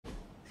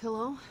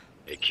Hello?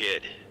 Hey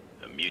kid,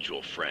 a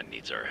mutual friend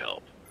needs our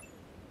help.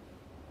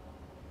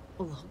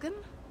 Logan?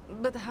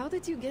 But how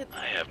did you get...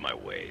 I have my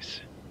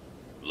ways.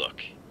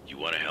 Look, you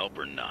want to help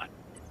or not?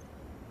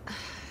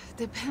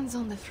 Depends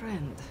on the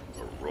friend.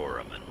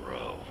 Aurora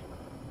Monroe.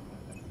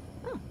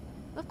 Oh,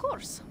 of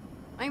course.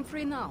 I'm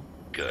free now.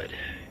 Good.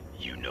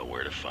 You know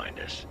where to find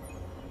us.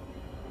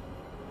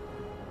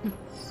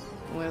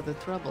 Where the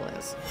trouble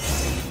is.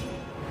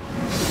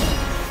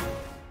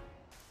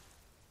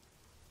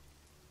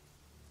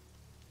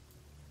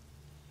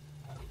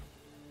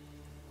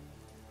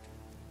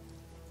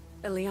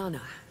 Eliana,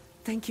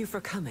 thank you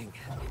for coming.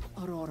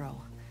 Aurora,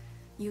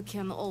 you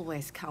can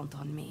always count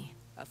on me.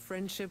 A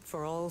friendship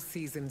for all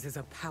seasons is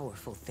a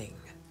powerful thing.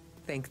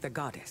 Thank the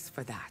goddess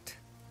for that.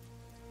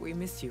 We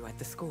miss you at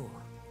the school.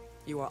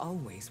 You are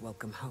always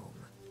welcome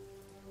home.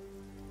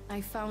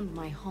 I found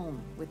my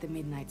home with the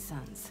Midnight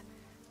Suns.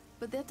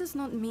 But that does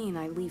not mean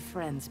I leave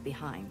friends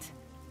behind.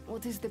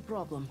 What is the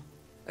problem?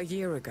 A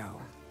year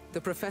ago, the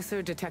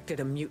professor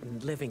detected a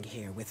mutant living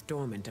here with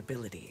dormant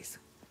abilities.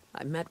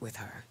 I met with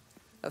her,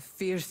 a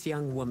fierce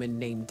young woman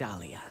named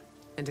Dahlia,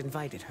 and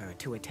invited her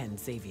to attend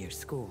Xavier's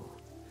school.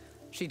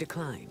 She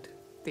declined.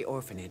 The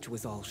orphanage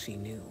was all she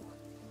knew.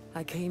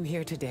 I came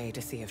here today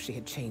to see if she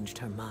had changed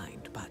her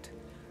mind, but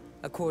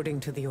according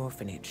to the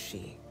orphanage,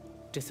 she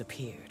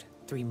disappeared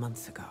 3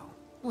 months ago.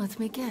 Let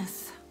me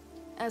guess.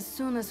 As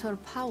soon as her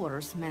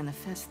powers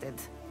manifested.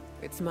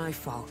 It's my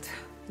fault.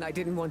 I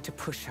didn't want to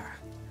push her,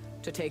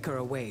 to take her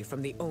away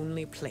from the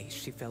only place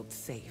she felt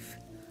safe.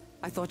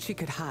 I thought she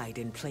could hide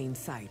in plain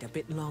sight a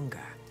bit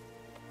longer.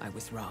 I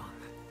was wrong.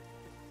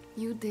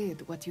 You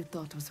did what you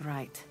thought was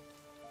right.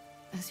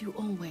 As you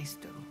always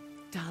do.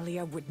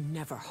 Dahlia would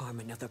never harm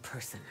another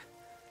person.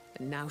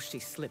 And now she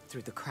slipped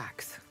through the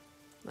cracks.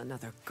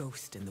 Another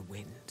ghost in the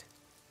wind.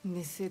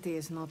 This city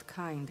is not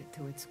kind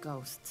to its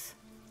ghosts.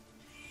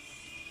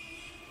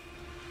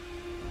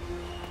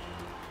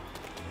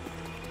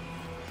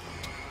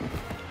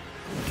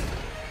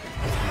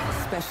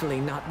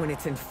 Especially not when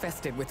it's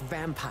infested with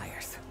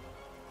vampires.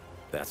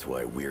 That's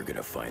why we're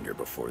gonna find her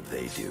before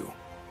they do.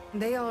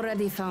 They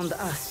already found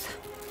us.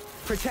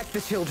 Protect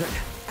the children,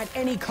 at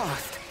any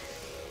cost.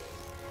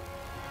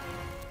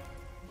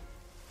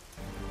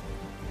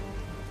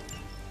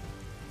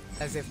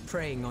 As if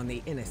preying on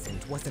the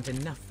innocent wasn't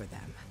enough for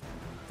them.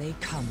 They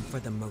come for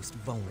the most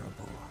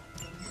vulnerable.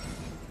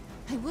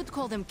 I would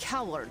call them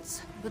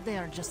cowards, but they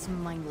are just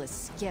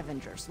mindless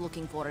scavengers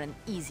looking for an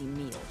easy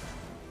meal.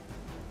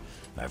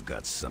 I've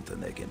got something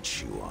they can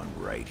chew on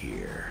right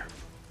here.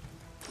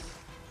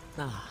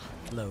 Ah,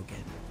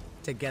 Logan.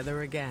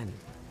 Together again.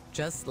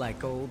 Just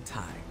like old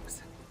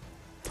times.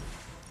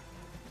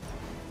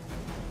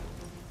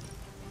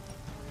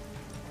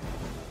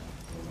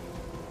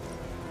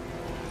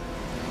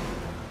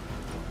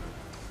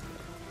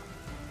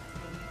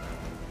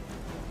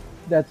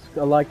 I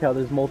like how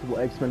there's multiple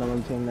X-Men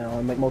on the team now,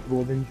 and like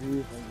multiple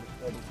Avengers,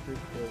 and just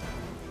troops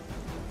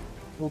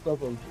built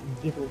up of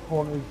different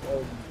corners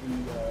of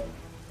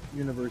the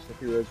universe of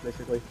heroes,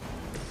 basically.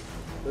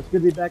 So it's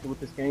good to be back with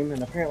this game,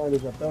 and apparently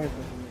there's a bonus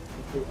mission to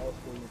complete all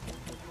four missions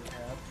that we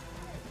have.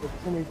 But for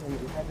some reason,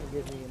 it hasn't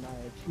given me my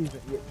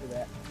achievement yet for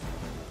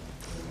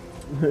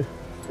that.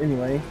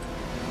 Anyway,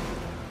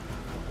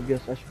 I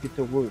guess I should get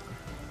to work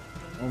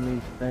on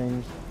these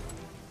things.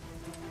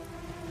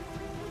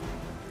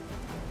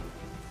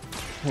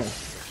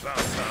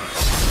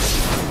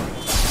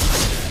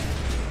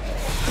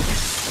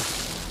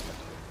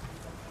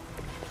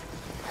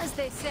 As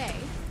they say,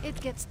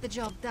 it gets the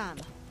job done.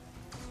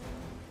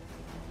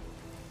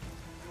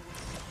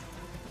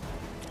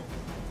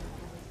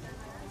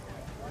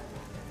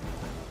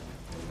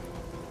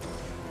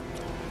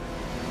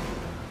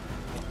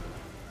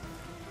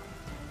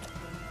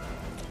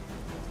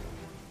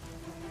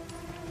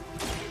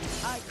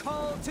 I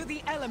call to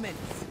the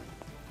elements!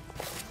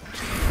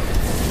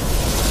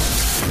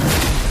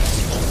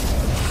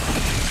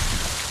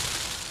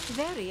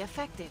 Very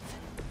effective.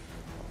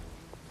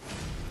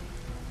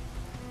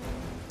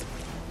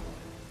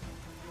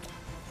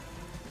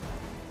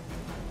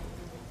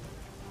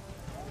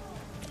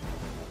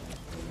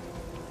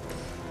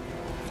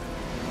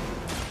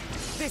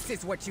 This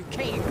is what you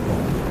came for!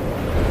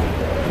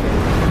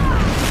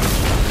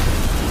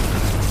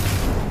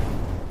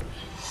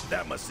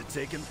 That must have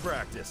taken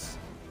practice.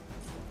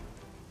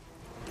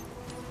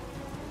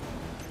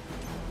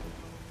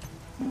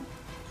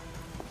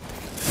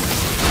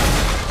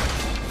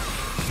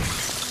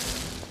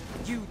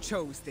 You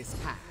chose this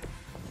path.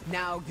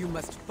 Now you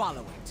must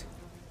follow it.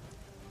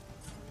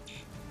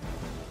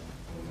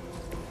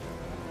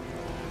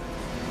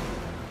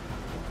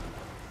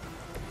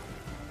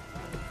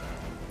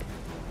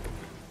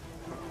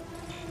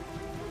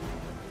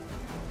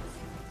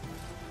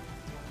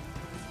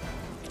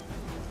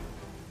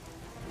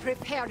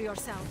 Prepare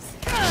yourselves.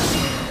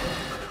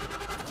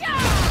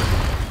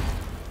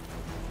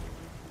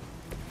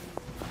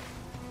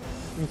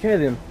 Okay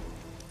then.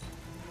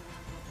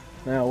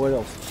 Now what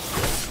else?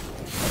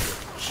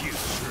 Cute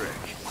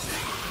trick.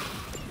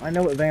 I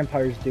know what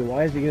vampires do.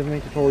 Why is he giving me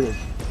tutorials?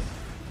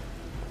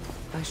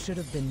 I should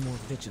have been more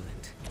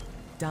vigilant.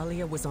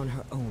 Dahlia was on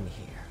her own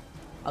here,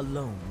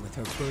 alone with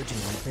her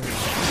burgeoning village.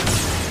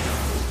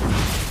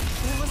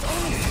 There was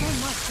only so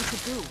much we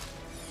could do.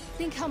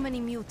 Think how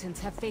many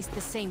mutants have faced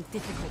the same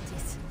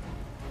difficulties.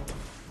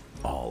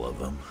 All of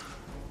them.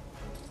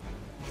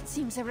 It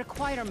seems a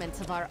requirement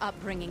of our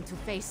upbringing to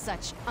face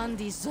such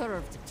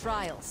undeserved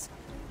trials.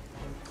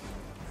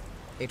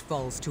 It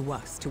falls to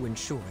us to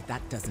ensure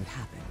that doesn't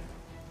happen.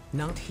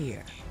 Not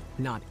here,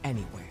 not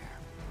anywhere.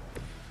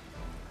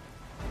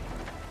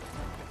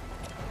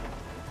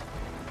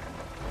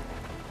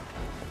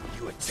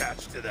 You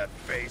attached to that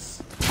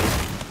face?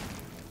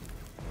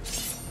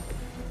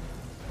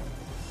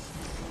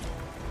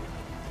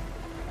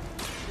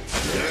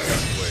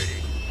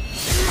 Waiting.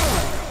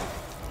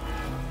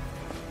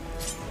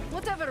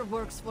 Whatever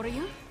works for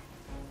you.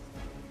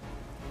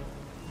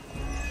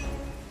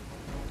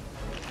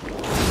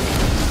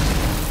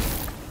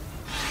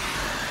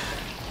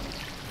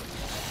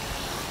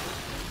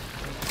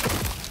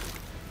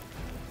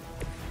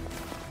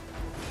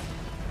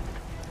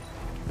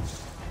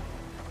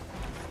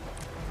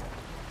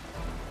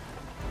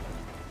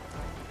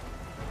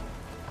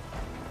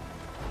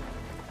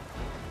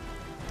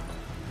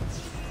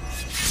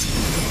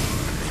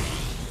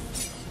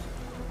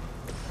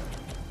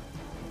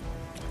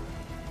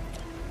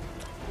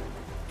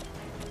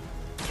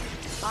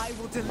 I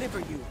will deliver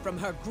you from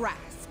her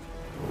grasp.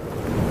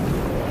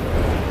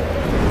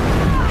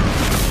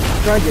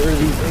 I'm trying to get rid of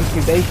these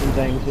incubation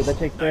things, but that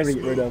takes forever to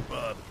get rid of.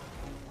 Bub.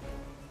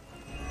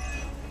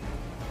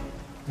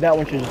 That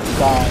one should just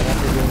die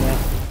after doing that.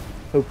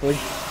 Hopefully.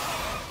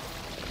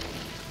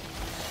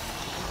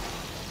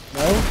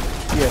 No?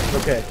 Yes,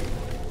 okay.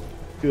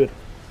 Good.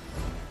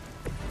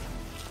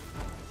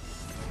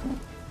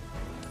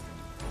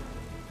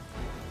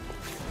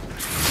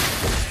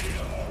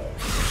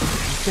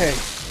 Okay.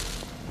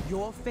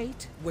 Your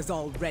fate was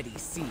already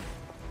sealed.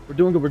 We're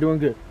doing good, we're doing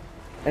good.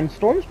 And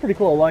Storm's pretty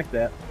cool, I like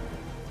that.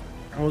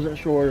 I wasn't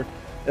sure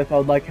if I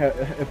would like how,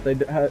 if they,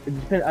 I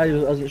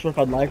wasn't sure if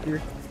I'd like her,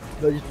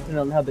 but it just depended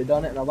on how they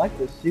done it. And I like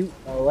the suit,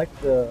 I like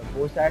the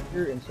voice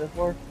actor and so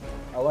far.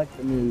 I like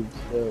the moves,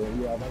 so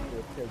yeah, I like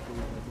the characters.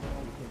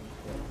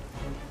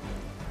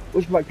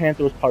 Wish Black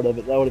Panther was part of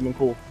it, that would have been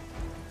cool.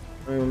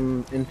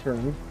 In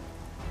turn.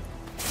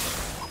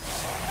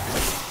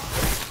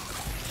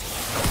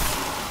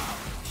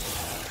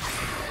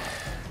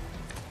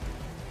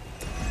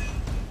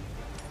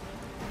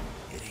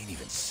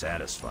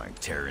 Satisfying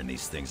tearing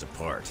these things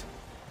apart.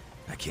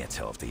 I can't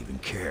tell if they even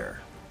care.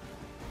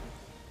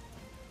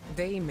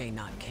 They may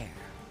not care,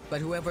 but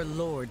whoever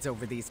lords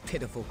over these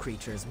pitiful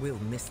creatures will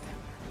miss them.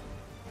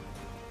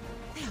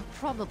 They are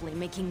probably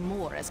making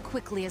more as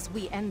quickly as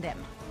we end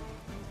them.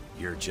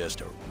 You're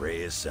just a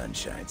ray of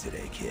sunshine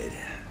today, kid.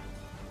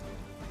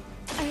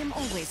 I am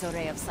always a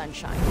ray of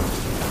sunshine.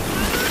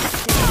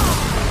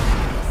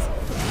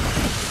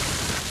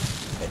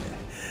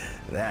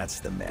 That's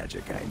the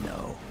magic I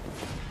know.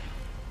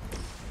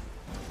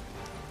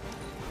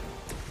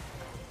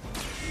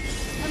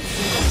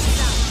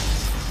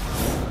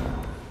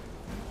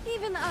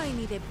 Even I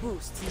need a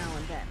boost now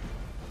and then.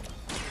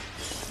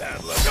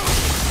 Bad luck.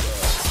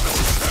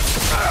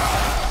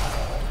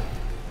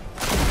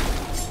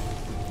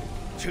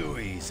 Too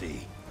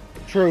easy.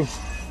 True.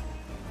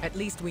 At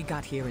least we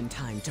got here in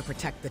time to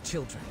protect the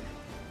children.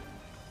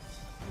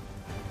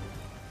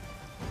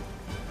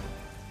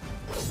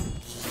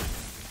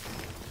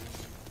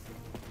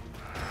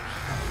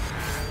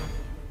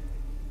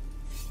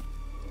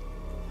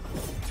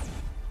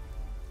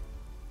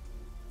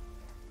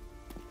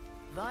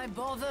 Why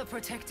bother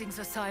protecting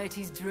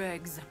society's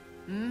dregs?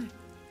 Hmm?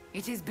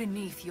 It is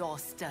beneath your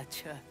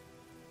stature.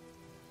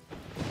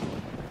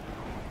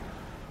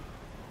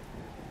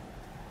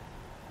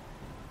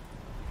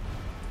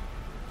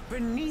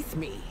 Beneath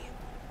me,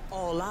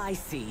 all I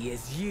see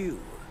is you.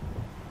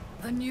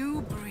 The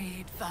new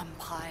breed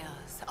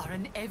vampires are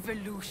an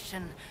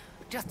evolution,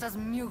 just as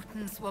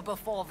mutants were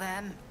before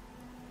them.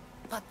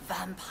 But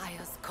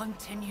vampires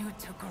continue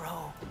to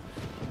grow.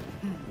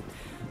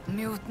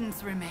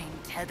 Mutants remain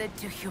tethered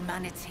to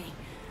humanity,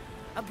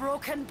 a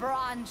broken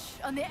branch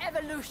on the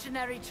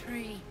evolutionary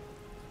tree.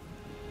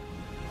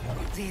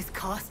 These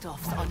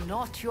cast-offs are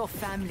not your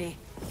family.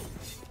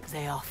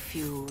 They are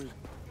fuel.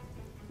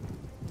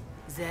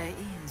 There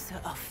is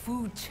a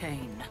food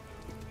chain,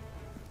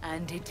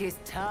 and it is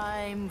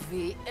time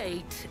we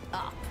ate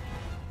up.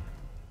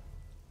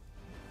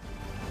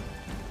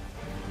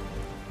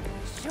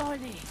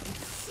 Surely you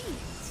see it.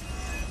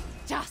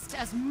 Just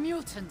as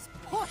mutants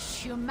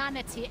push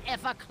humanity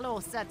ever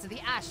closer to the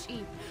ash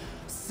heap,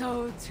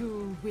 so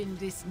too will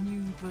this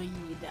new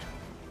breed.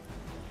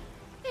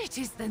 It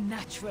is the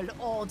natural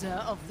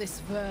order of this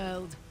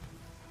world.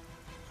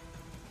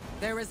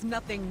 There is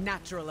nothing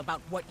natural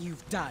about what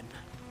you've done.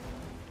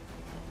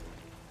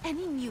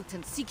 Any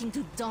mutant seeking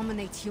to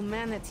dominate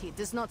humanity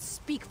does not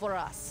speak for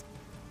us.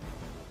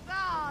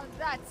 Ah,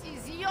 that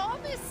is your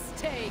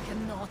mistake,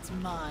 not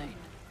mine.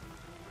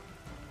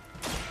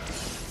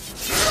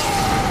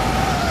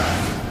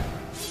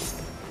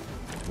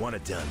 Want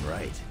it done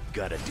right,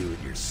 gotta do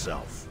it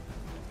yourself.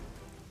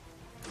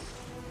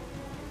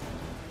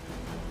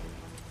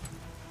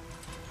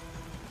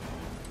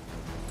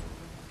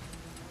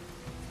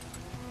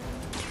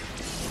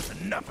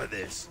 Enough of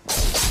this.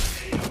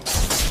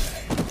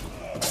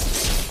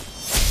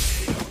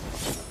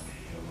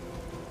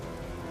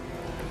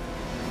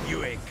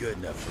 You ain't good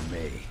enough for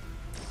me.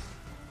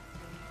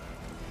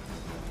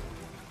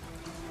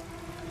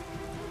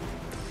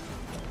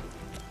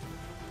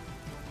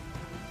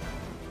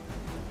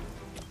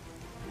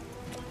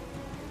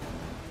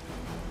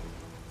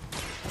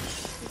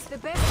 It's the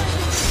best.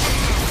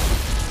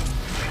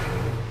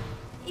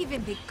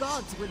 Even the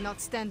gods would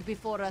not stand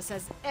before us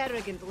as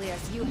arrogantly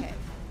as you have.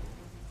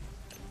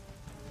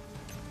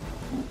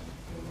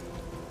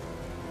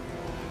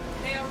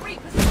 They are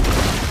repossessed.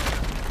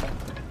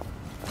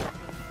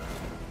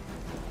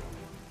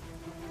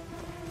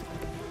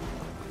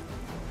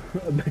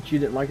 I bet you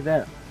didn't like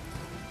that.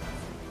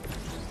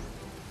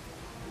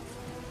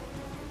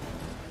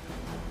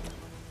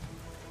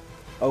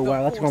 Oh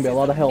wow, that's gonna be a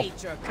lot of help.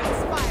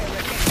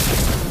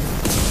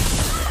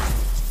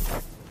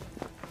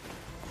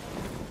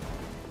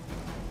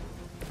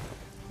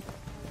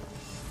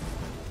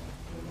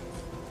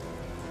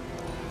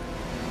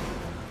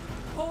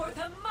 For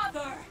the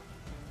mother!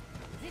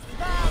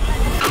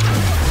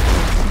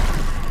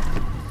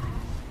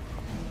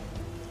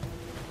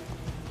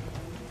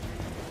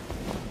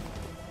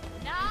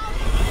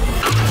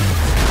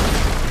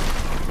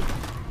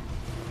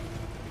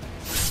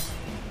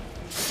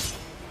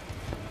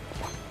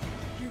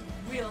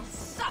 Will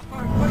suffer for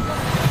your...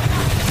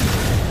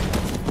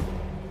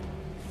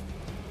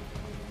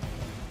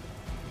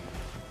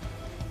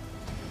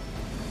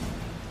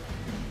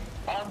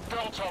 On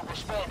Delta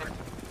responding.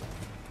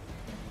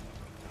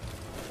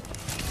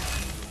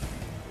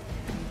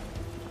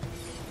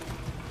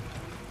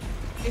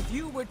 If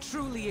you were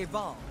truly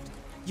evolved,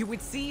 you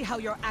would see how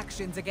your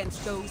actions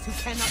against those who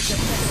cannot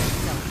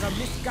defend themselves are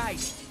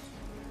misguided.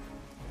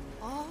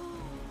 Oh,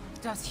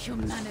 does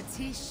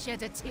humanity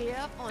shed a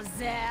tear for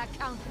their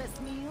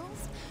countless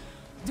meals?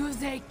 Do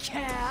they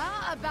care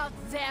about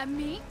their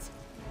meat?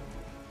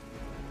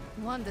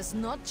 One does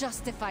not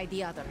justify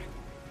the other.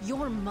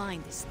 Your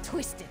mind is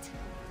twisted.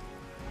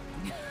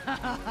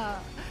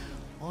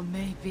 Or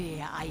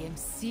maybe I am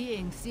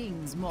seeing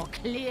things more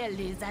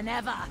clearly than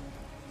ever.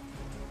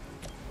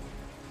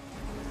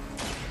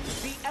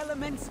 The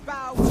elements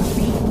bow to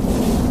me.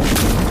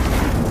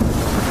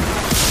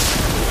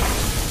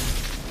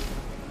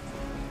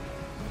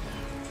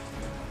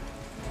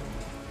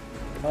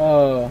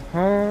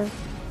 Huh?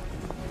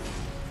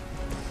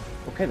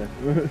 Okay then.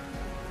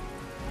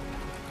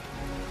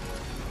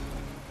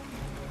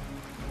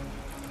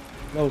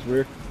 That was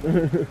weird.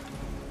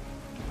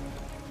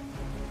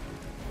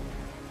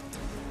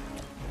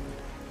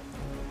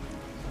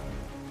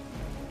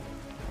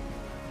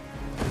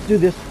 Let's do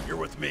this. You're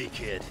with me,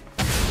 kid.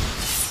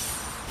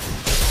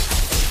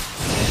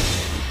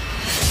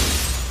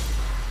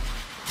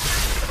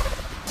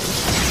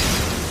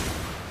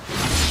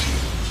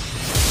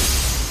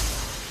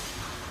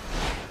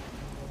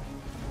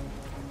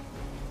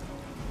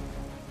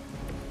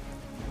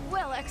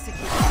 Well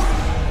executed.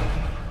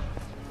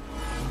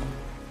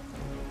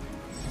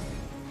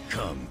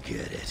 Come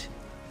get it.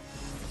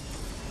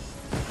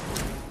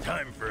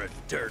 Time for a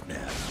dirt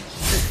nap.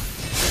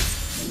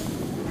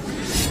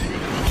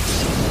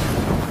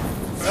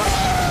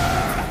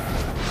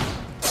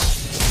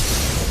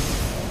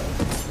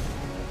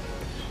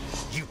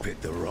 You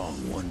picked the wrong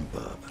one,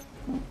 bub.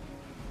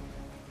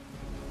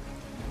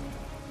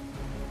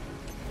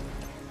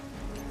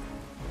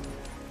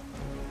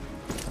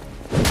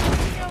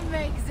 You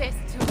make this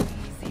too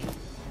easy.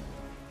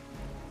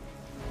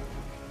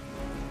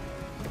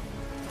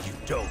 You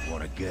don't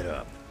want to get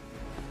up.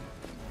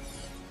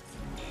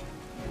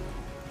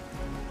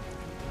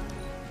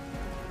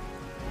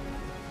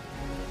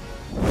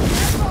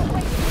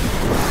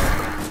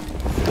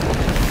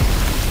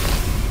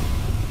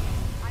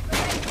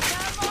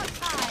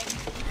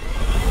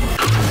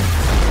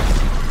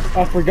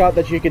 I forgot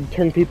that you could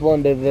turn people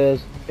into the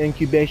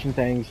incubation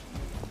things.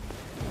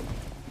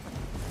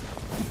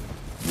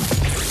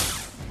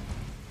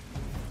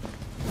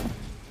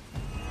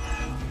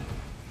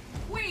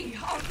 We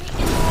are the...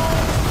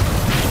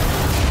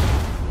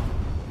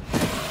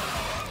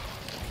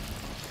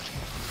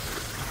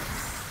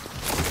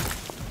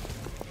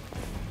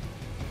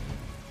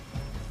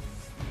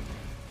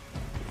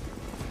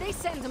 They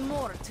send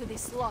more to the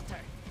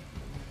slaughter.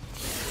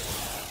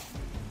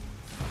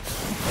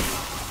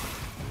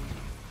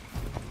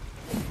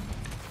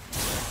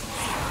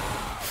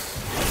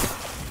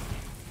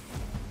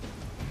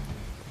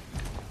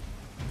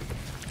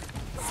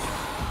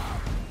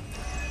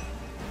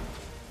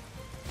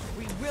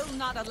 We will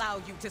not allow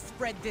you to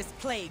spread this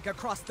plague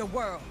across the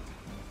world.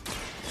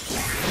 To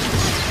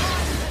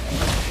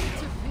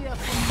fear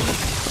from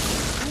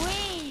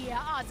me. We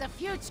are the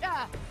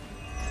future.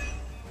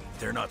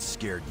 They're not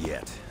scared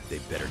yet. They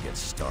better get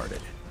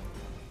started.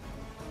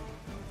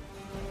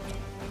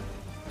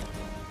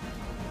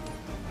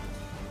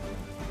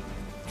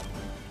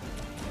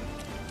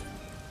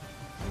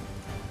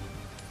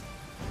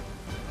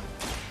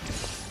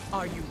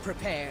 Are you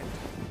prepared?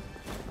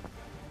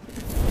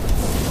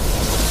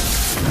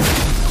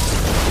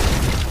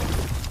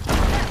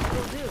 That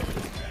will do.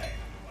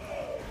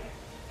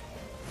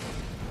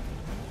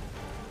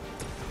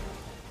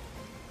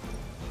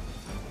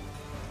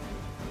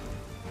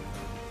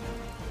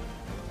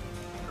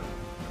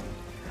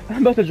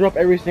 I'm about to drop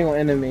every single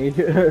enemy.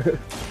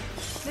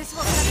 This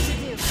will have to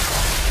do.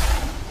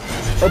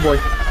 Oh boy.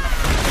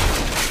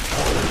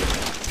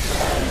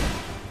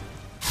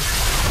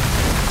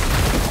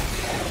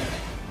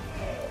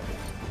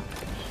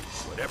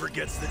 Whatever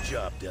gets the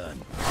job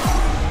done.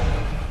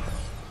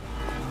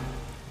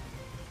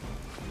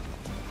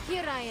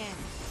 Here I am.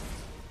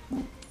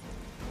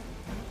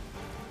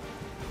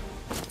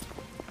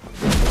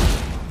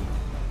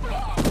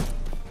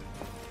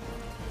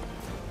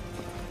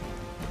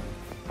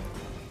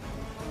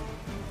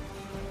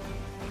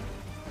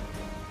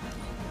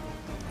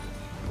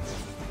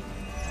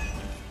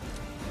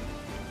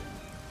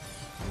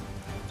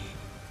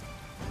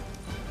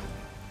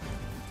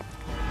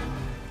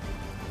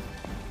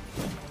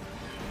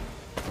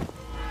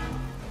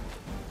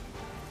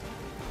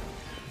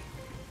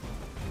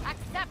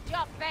 Accept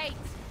your fate!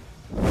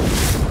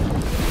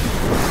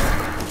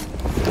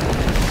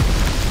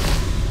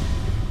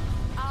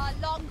 Our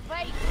long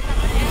wait is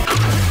at an end.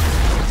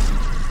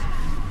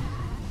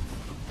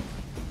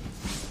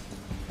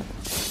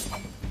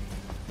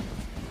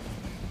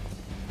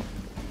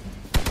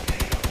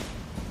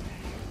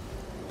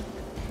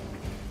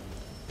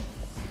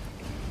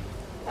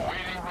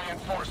 Awaiting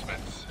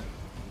reinforcements.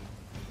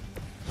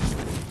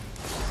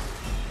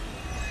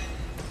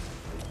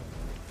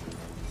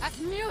 As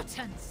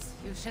mutants,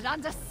 you should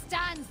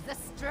understand the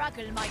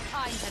struggle my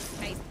kind has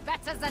faced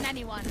better than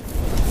anyone.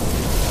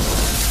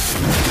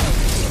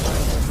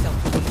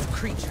 Yourself to these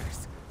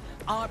creatures.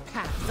 Our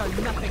paths are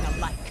nothing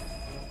alike.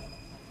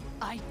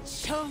 I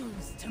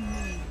chose to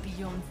move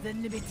beyond the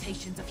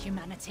limitations of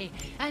humanity,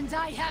 and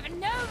I have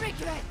no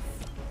regrets.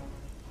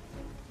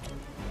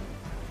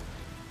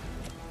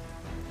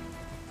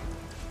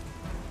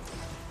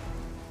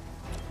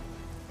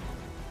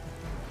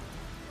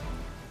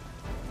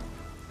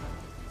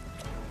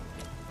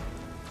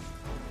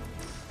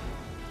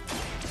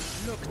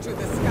 Look to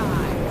the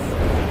skies.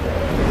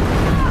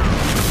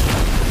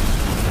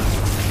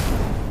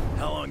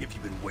 How long have you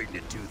been waiting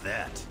to do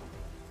that?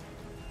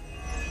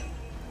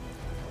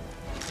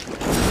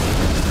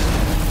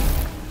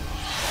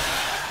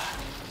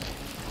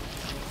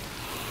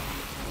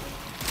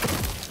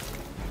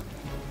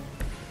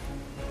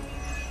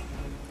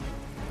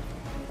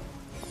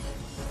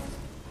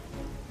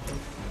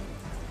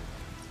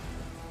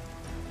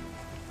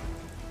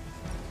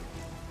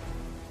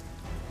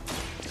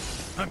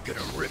 I'm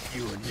gonna rip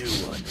you a new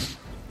one.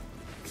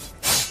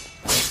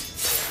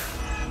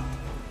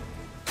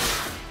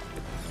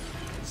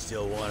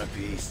 Still want a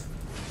piece?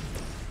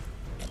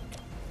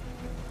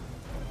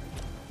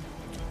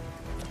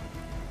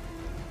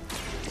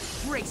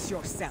 Brace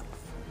yourself.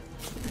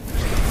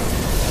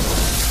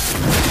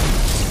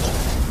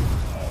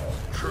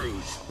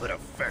 Crude, but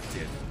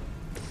effective.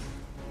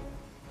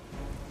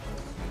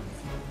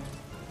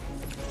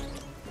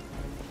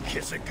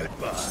 Kiss it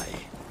goodbye.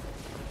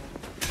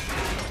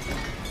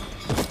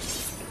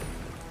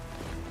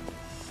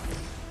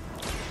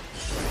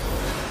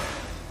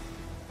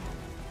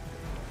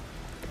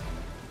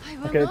 I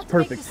will Okay, that's not make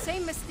perfect. the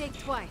same mistake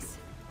twice.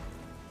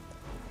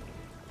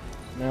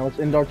 Now let's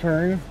end our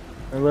turn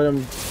and let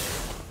them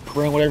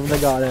bring whatever they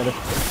got at us.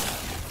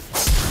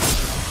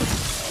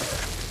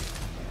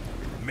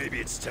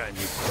 Maybe it's time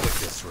you quit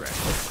this wreck.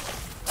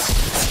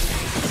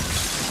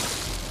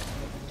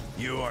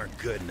 You aren't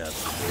good enough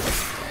for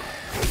this.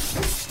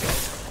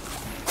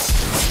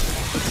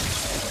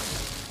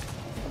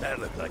 That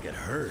looked like it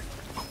hurt.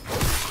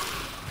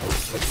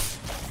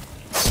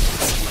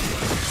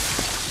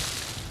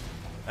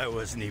 I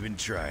wasn't even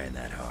trying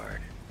that hard.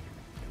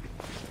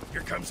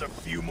 Here comes a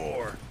few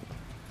more.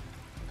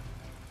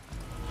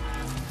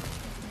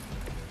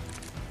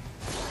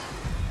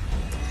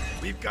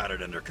 We've got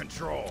it under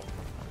control.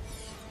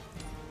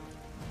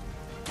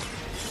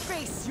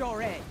 Face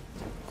your end.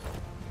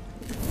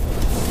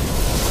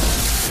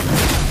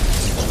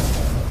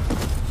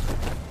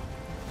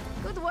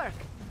 Good work.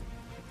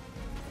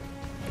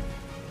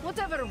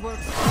 Whatever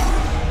works.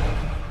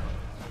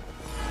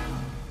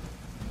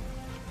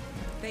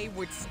 They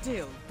would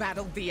still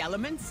battle the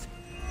elements?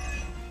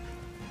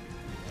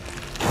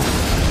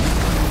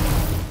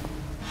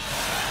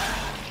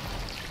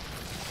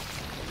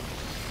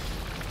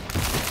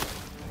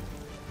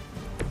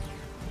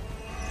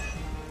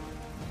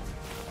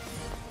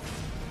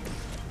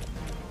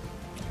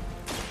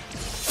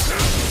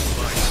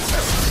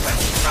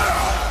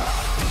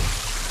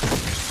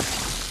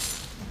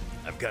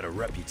 I've got a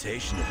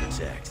reputation to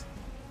protect.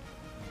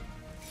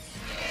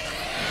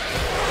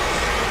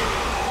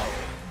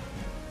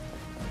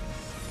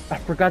 I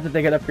forgot that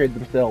they could upgrade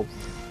themselves.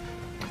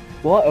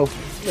 Well, uh-oh.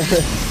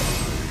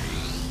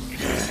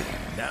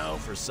 Now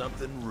for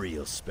something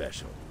real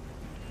special.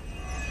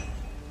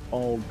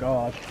 Oh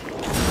gosh.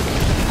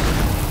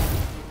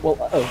 Well,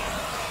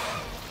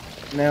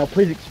 now,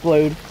 please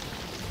explode.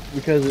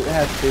 Because it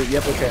has to.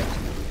 Yep, okay.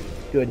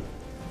 Good.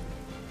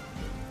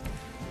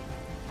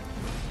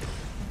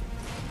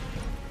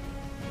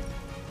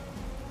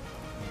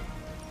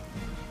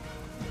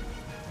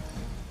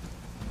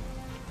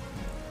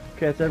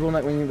 Okay, that's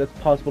everyone that's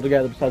possible to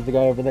gather besides the guy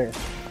over there.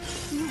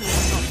 You will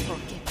not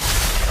forget.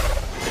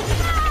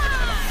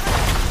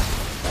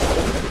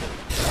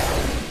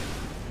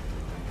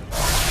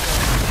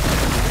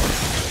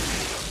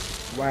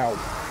 Wow.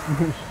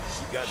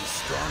 You've gotten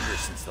stronger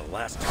since the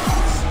last time you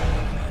saw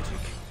magic.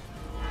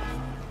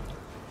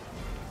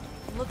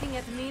 Looking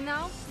at me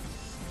now?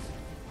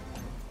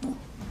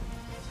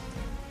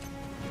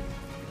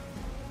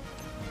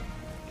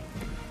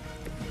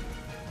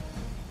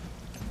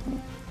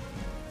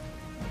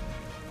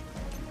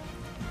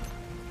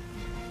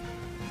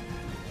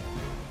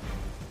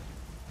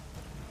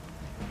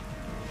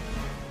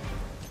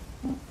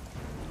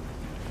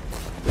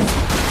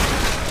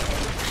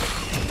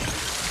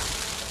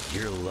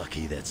 You're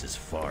lucky that's as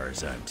far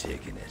as I'm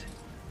taking it.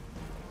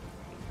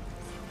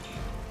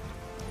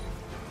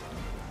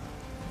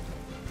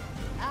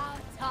 Our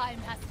time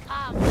has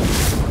come.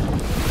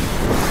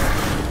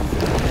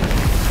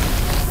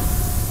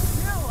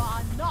 You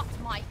are not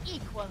my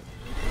equal.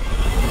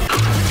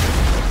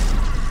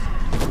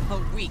 A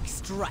weak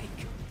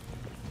strike.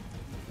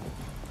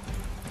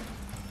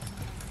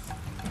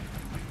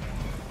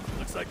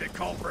 Looks like they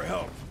call for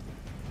help.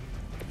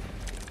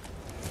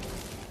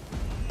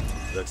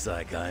 Looks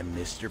like I'm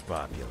Mr.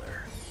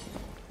 Popular.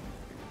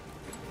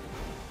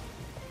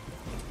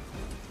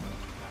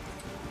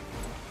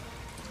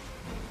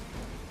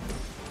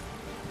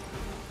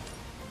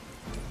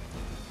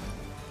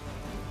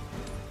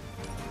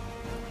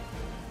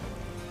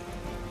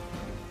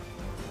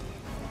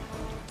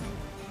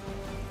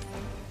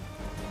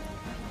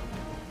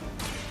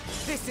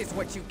 This is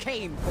what you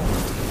came for.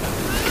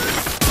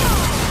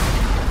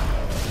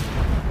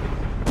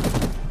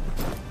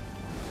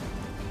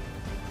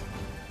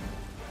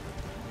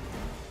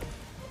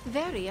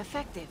 Very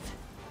effective.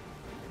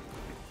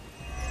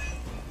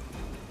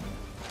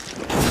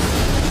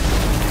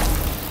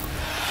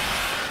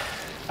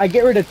 I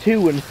get rid of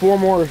 2 and 4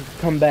 more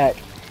come back.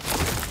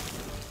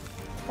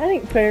 That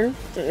ain't fair.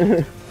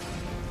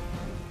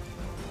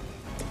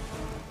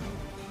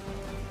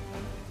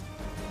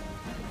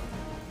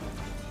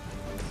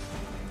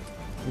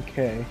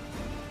 Okay.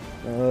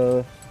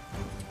 There.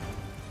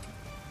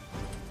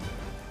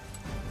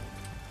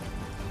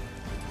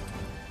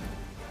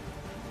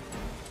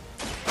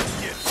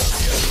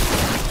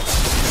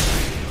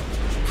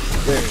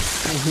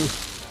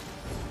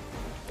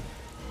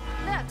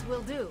 That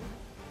will do.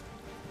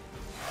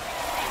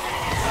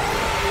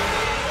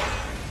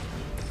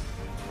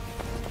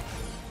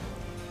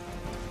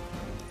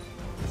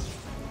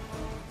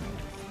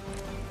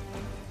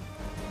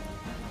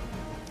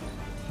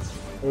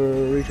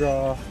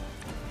 Redraw.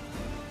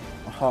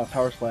 Aha,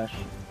 power slash.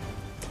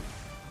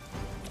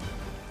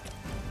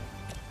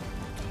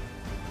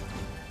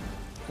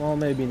 Well,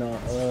 maybe not.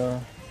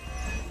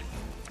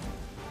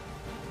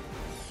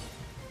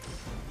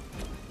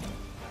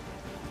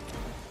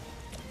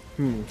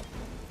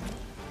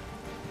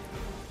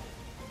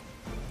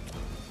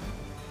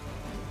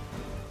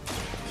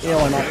 Yeah,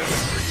 why not?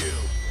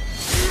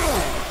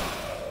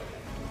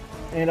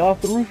 And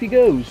off the roof he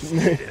goes.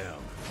 Let's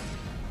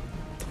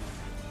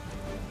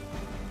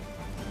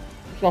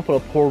not put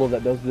a portal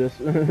that does this.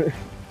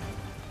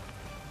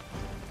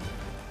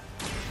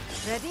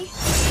 Ready?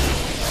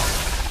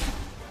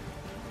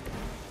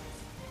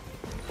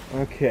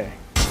 Okay.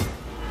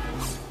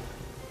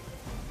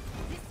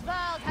 This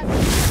world has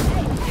been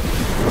saved.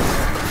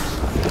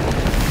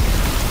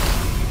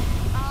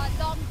 Our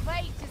long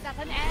wait is at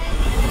an end.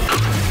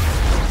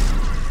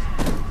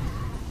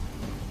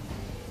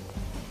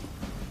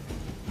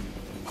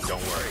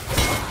 Don't worry,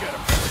 I'll get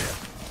him for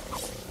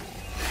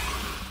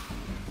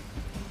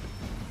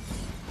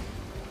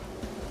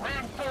you.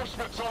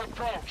 Reinforcements on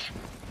approach.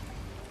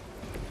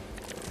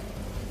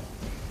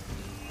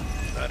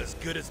 Not as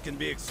good as can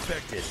be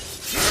expected.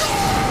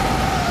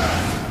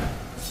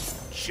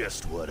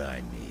 Just what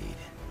I need.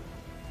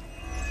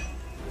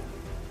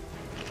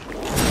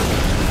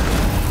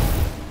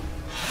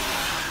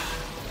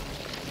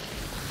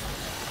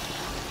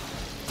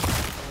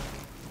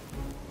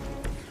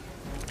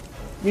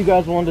 You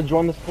guys wanted to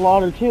join the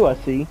slaughter too, I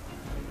see.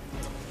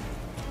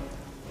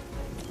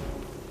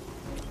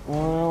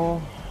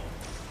 Well...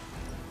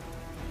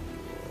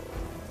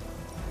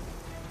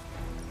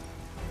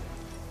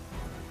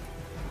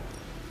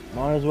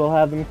 might as well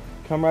have them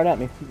come right at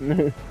me.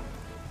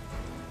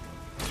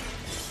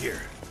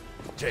 Here,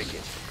 take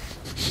it.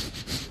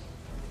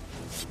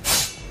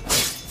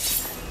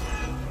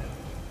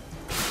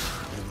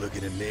 You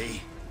looking at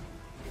me?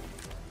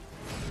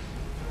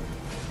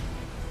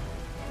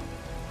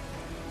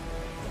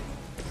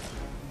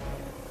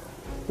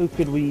 Who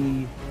could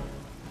we...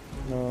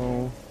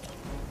 no...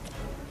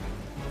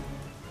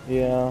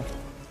 yeah...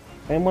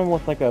 anyone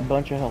with like a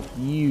bunch of health?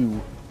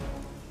 You...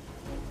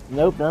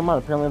 nope, never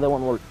mind, apparently that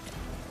won't work.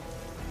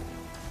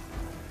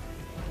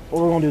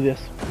 Or we're gonna do this.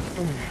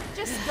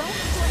 Just don't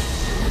flinch.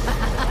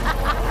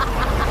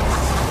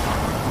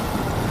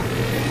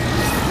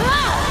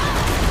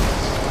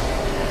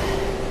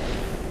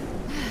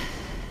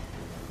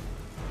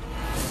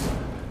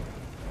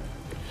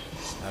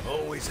 I've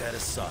always had a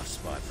soft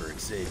spot for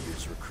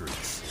Xavier's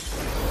recruits.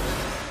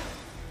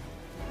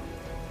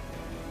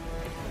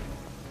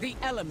 The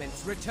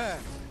elements return.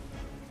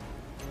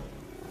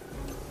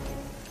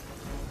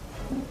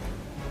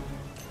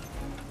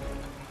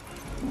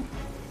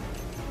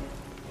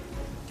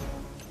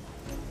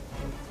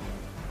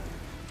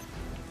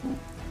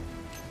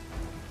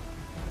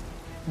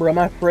 Bro,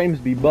 my frames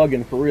be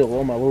bugging for real,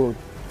 oh my lord.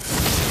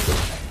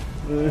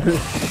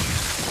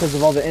 Because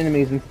of all the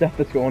enemies and stuff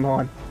that's going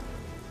on.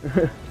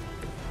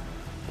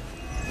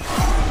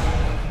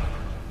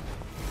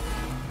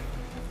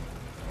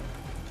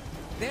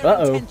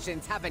 Their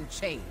intentions haven't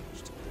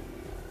changed.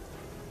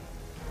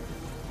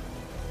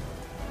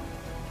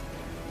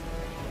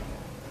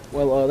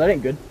 Well, that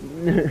ain't good.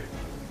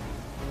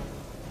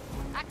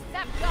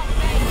 Accept your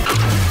fate.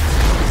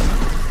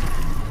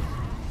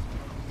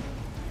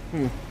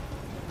 Hmm.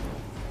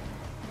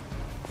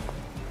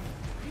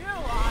 You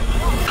are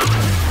not.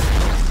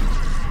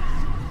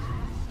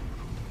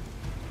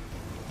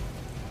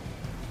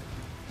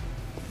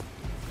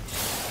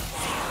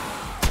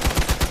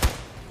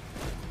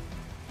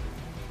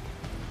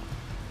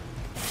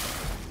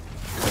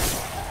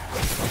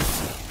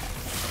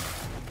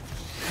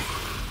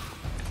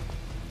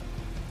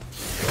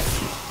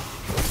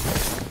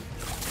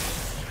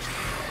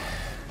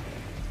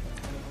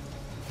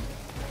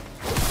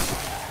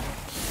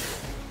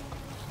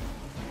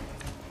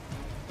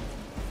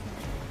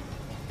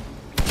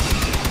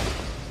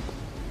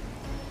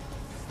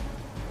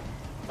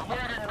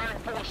 Awaiting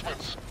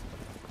reinforcements.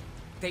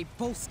 They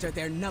bolster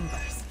their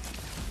numbers.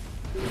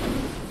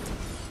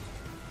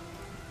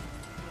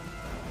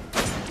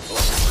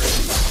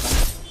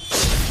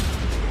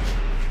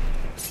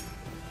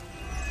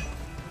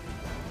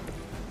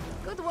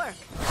 Good work.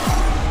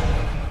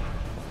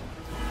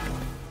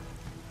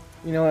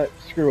 You know what?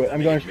 Screw it.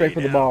 I'm going straight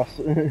for the boss.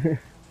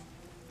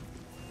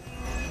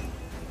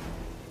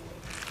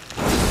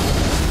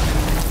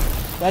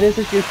 That is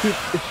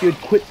if she would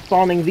quit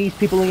spawning these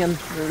people in.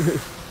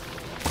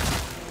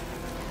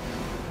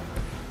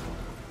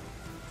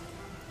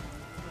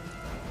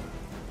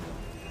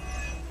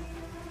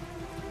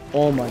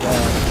 Oh my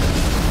god.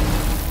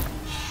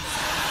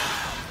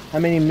 How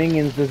many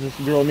minions does this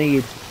girl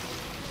need?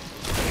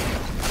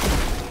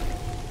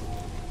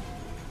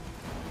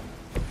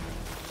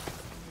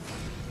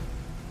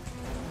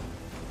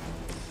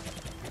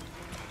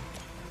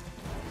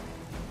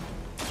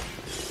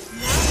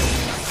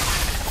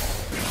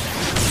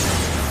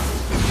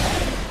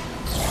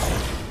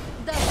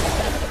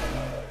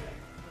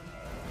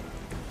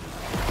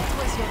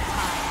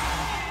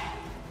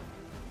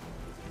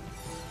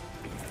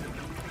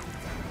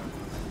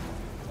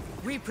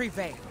 We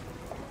prevail.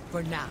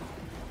 For now.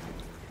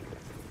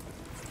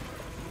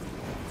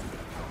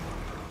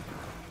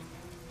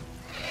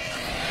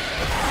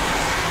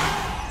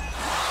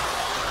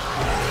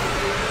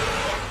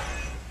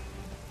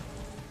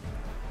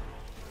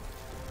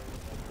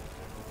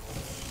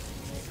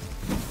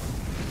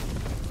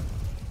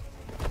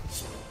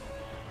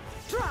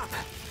 Drop!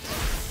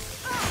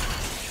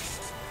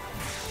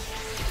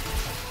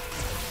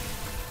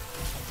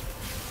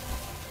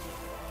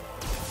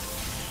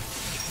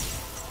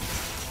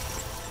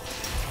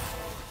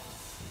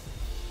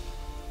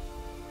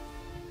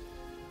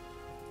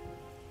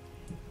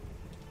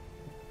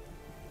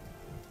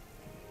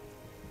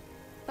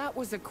 That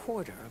was a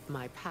quarter of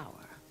my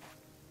power.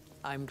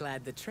 I'm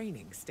glad the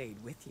training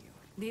stayed with you.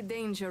 The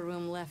danger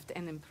room left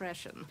an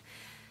impression.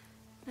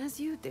 As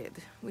you did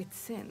with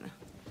Sin.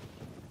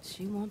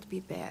 She won't be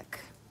back.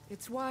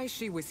 It's why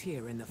she was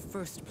here in the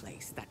first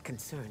place that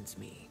concerns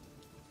me.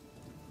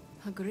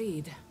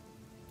 Agreed.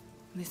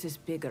 This is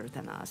bigger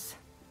than us.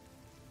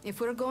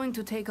 If we're going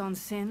to take on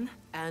Sin,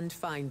 And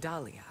find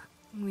Dahlia.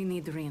 we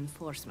need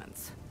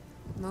reinforcements.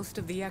 Most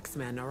of the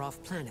X-Men are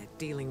off-planet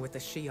dealing with the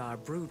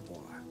Shi'ar Brood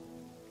War.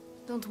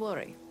 Don't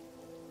worry.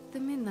 The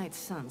Midnight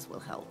Suns will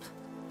help.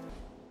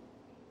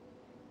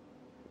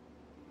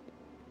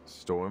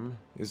 Storm,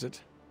 is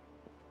it?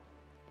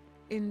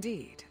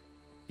 Indeed.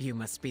 You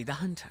must be the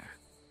hunter.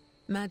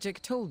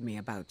 Magic told me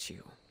about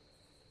you.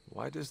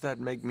 Why does that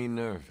make me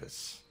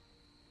nervous?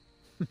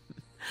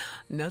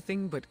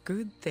 Nothing but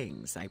good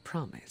things, I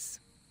promise.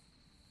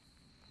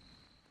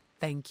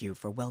 Thank you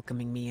for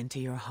welcoming me into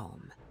your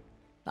home.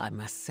 I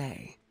must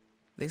say,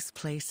 this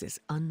place is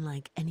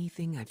unlike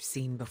anything I've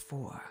seen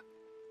before.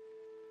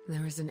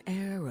 There is an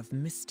air of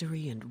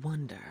mystery and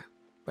wonder,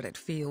 but it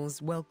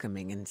feels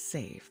welcoming and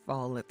safe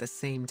all at the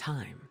same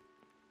time.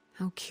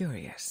 How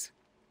curious.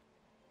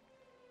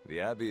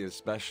 The Abbey is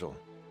special.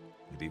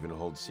 It even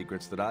holds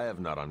secrets that I have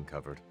not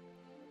uncovered.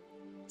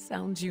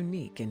 Sounds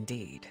unique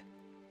indeed.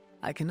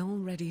 I can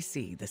already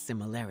see the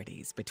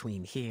similarities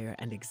between here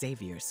and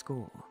Xavier's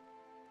school.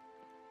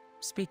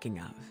 Speaking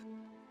of,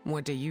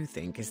 What do you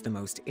think is the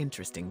most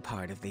interesting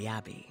part of the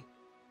Abbey?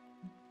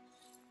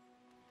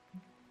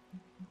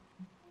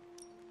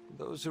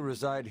 Those who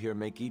reside here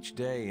make each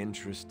day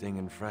interesting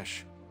and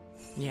fresh.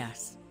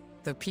 Yes,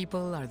 the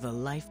people are the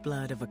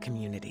lifeblood of a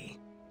community.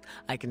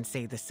 I can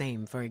say the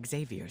same for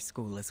Xavier's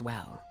school as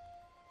well.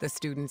 The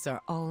students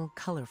are all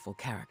colorful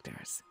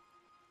characters.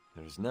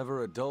 There's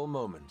never a dull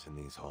moment in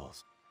these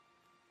halls.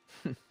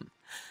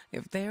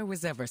 If there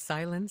was ever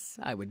silence,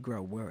 I would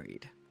grow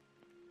worried.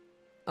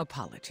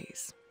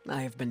 Apologies.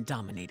 I have been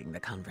dominating the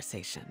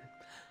conversation.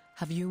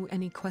 Have you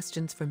any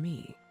questions for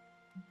me?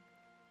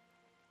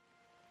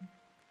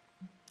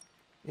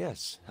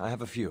 Yes, I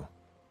have a few.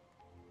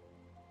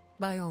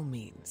 By all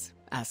means,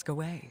 ask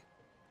away.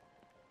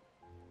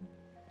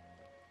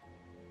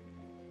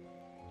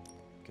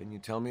 Can you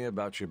tell me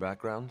about your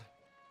background?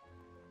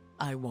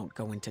 I won't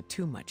go into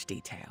too much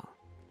detail,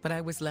 but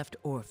I was left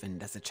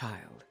orphaned as a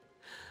child.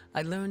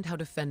 I learned how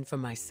to fend for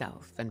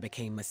myself and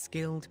became a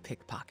skilled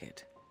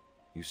pickpocket.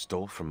 You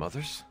stole from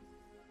others?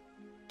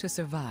 To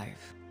survive,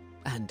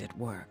 and it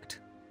worked.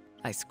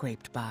 I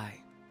scraped by.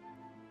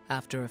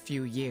 After a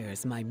few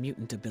years, my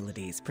mutant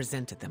abilities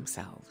presented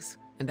themselves,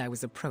 and I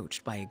was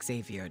approached by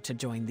Xavier to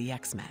join the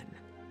X-Men.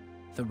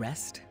 The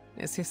rest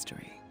is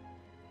history.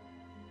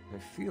 I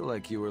feel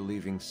like you were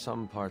leaving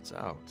some parts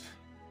out.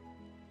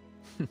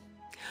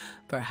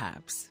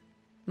 Perhaps.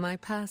 My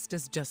past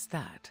is just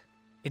that.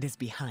 It is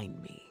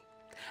behind me,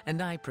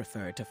 and I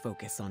prefer to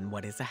focus on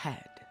what is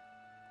ahead.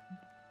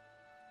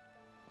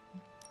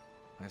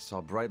 I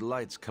saw bright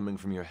lights coming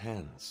from your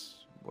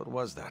hands. What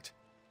was that?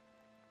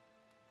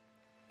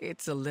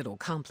 It's a little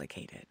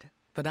complicated,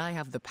 but I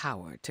have the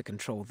power to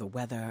control the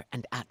weather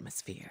and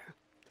atmosphere.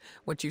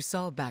 What you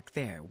saw back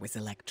there was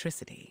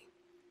electricity.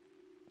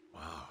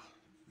 Wow,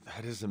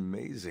 that is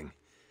amazing.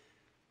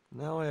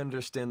 Now I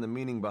understand the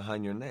meaning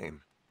behind your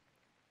name.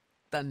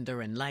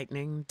 Thunder and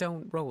lightning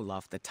don't roll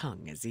off the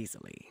tongue as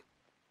easily.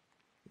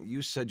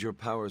 You said your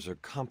powers are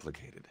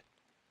complicated.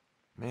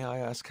 May I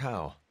ask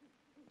how?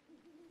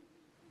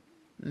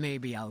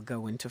 Maybe I'll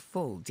go into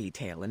full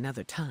detail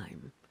another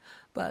time,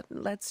 but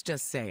let's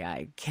just say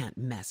I can't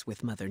mess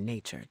with Mother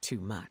Nature too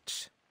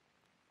much.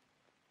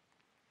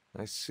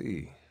 I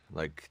see.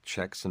 Like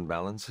checks and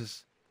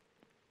balances?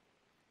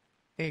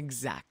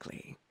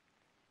 Exactly.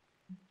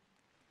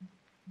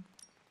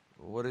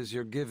 What is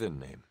your given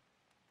name?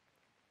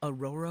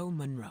 Aurora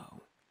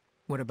Monroe.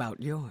 What about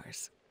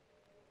yours?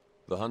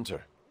 The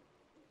Hunter.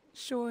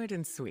 Short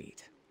and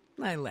sweet.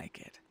 I like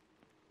it.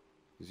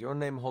 Does your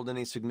name hold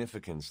any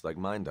significance like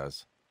mine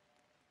does?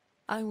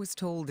 I was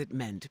told it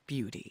meant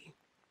beauty.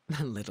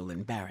 A little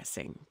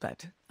embarrassing,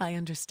 but I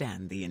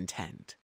understand the intent.